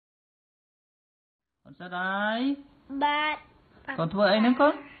Con sẽ đây. But Con thua ấy nữa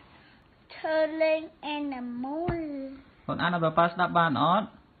con. turning animal. Con ăn ở pass đáp bàn on.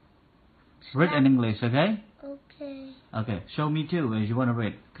 Read in English, okay? Okay. Okay, show me too if you want to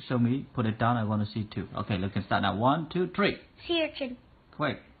read. Show me, put it down, I want to see too. Okay, look and start now. 1, 2, 3. Sea urchin.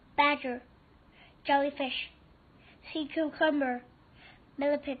 Quick. Badger. Jellyfish. Sea cucumber.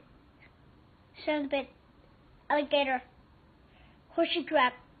 Millipede. Centipede. Alligator. Horseshoe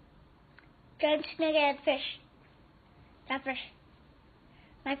crab. Giant snake-head fish. Catfish.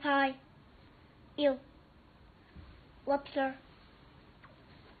 Magpie. Eel. Lobster.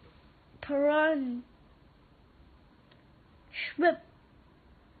 Prawn. Shrimp.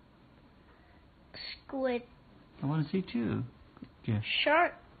 Squid. I want to see too. Yeah.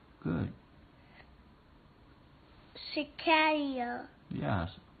 Shark. Good. Cicada. Yes.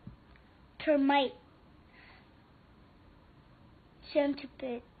 Termite.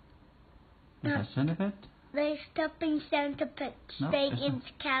 Centipede. Is that centipede? They're stuffing centipedes. No, Snake it's and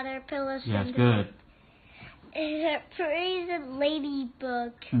caterpillars. Yes, centipede. good. Praise a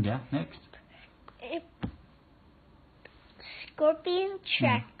ladybug. Yeah, next. Scorpion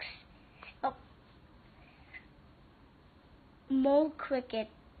tracks. Oh. Mole cricket.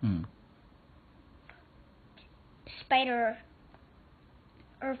 Spider.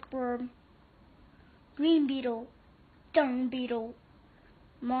 Earthworm. Green beetle. Dung beetle.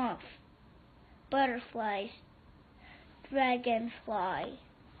 Moth. Butterflies. Dragonfly.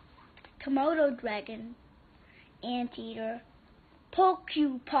 Komodo dragon. Anteater.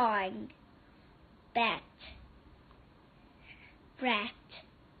 Porcupine. Bat. Rat.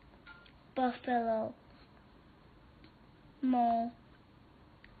 Buffalo. Mole.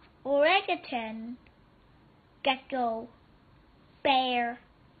 Orangutan. Gecko. Bear.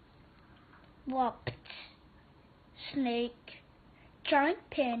 Wasp. Snake. Giant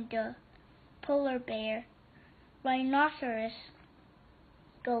panda. Polar bear. Rhinoceros.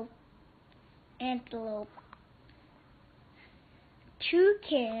 Goat. Antelope.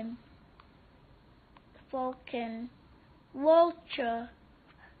 Toucan. Falcon. Vulture.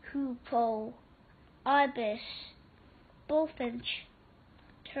 Hoopoe. Ibis. Bullfinch.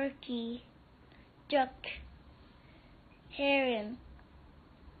 Turkey. Duck. Heron.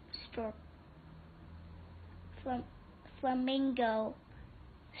 Stork. Flamingo.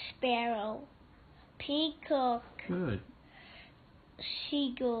 Sparrow. Peacock. Good.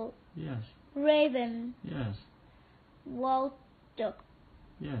 Seagull. Yes. Raven. Yes. Wild duck.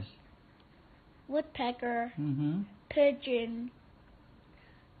 Yes. Woodpecker. Mm-hmm. Pigeon.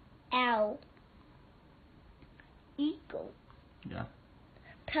 Owl. Eagle. Yeah.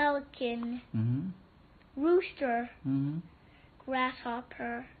 Pelican. Mm-hmm. Rooster. Mm-hmm.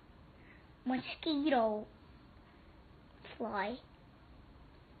 Grasshopper. Mosquito. Fly.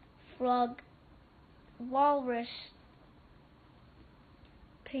 Frog. Walrus.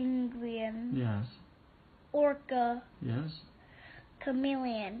 Penguin. Yes. Orca. Yes.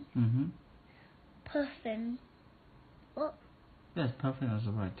 Chameleon. Mm-hmm. Puffin. Oh, Yes, puffin is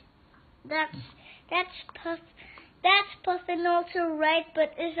right. that's puffin also right,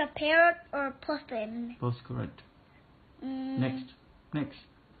 but is a parrot or puffin? Both correct. Next.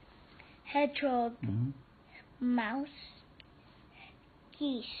 Hedgehog. Mm-hmm. Mouse.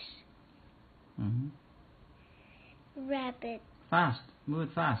 Geese. Mm-hmm. Rabbit. Fast. Move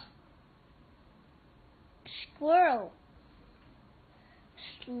it fast. Squirrel.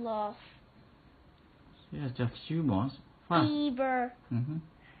 Sloth. Yes, just a few more. Fast. Beaver. Mm-hmm.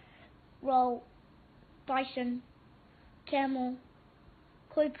 Roe. Bison. Camel.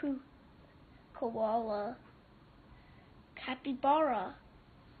 Koipu. Koala. Capybara.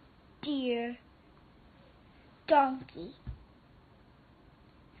 Deer. Donkey.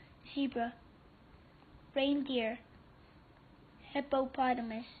 Zebra. Reindeer.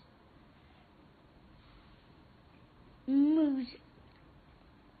 Hippopotamus. Moose.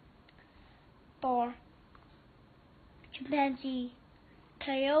 Boar. Chimpanzee.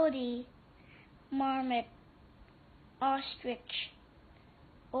 Coyote. Marmot. Ostrich.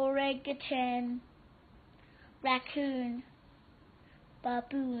 Orangutan. Raccoon.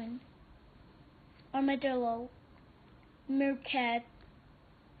 Baboon. Armadillo. Meerkat.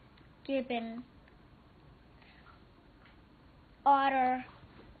 Gibbon. Otter.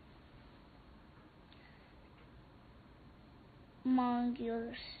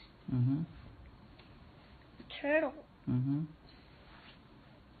 Mongoose. Mm-hmm. Turtle. Mm-hmm.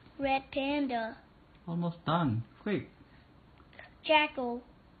 Red panda. Almost done. Quick. Jackal.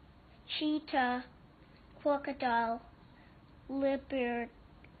 Cheetah. Crocodile. Leopard.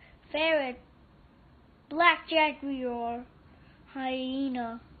 Ferret. Black jaguar.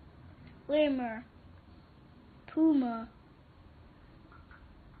 Hyena. Lemur. puma,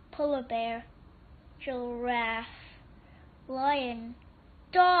 polar bear, giraffe, lion,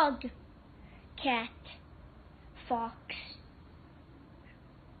 dog, cat, fox,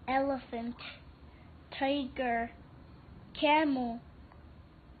 elephant, tiger, camel,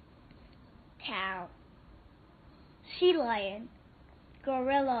 cow, sea lion,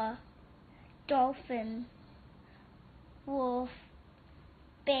 gorilla, dolphin, wolf,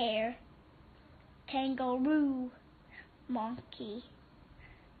 bear, kangaroo, monkey,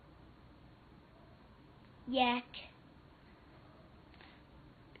 yak,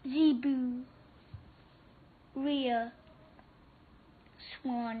 zebu, rhea,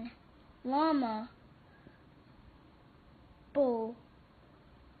 swan, llama, bull,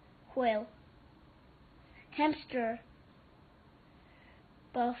 whale, hamster,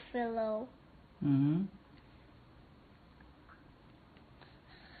 buffalo,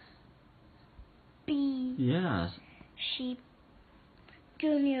 bee, Yes. sheep,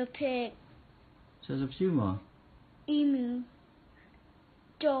 guinea pig, Says a few more. emu,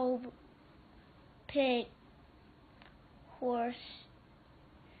 dove, pig, horse,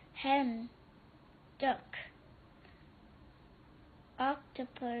 hen, duck,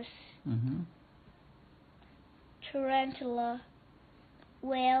 octopus, tarantula,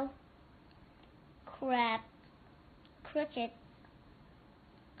 whale, crab, cricket,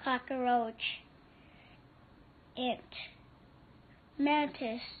 cockroach, ant,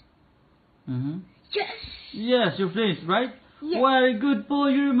 mantis. Yes! Yes, you finished, right? Yes. Very good boy,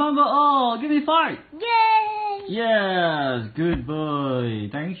 you remember all. Give me 5. Yay! Yes, good boy.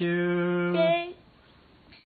 Thank you. Yay!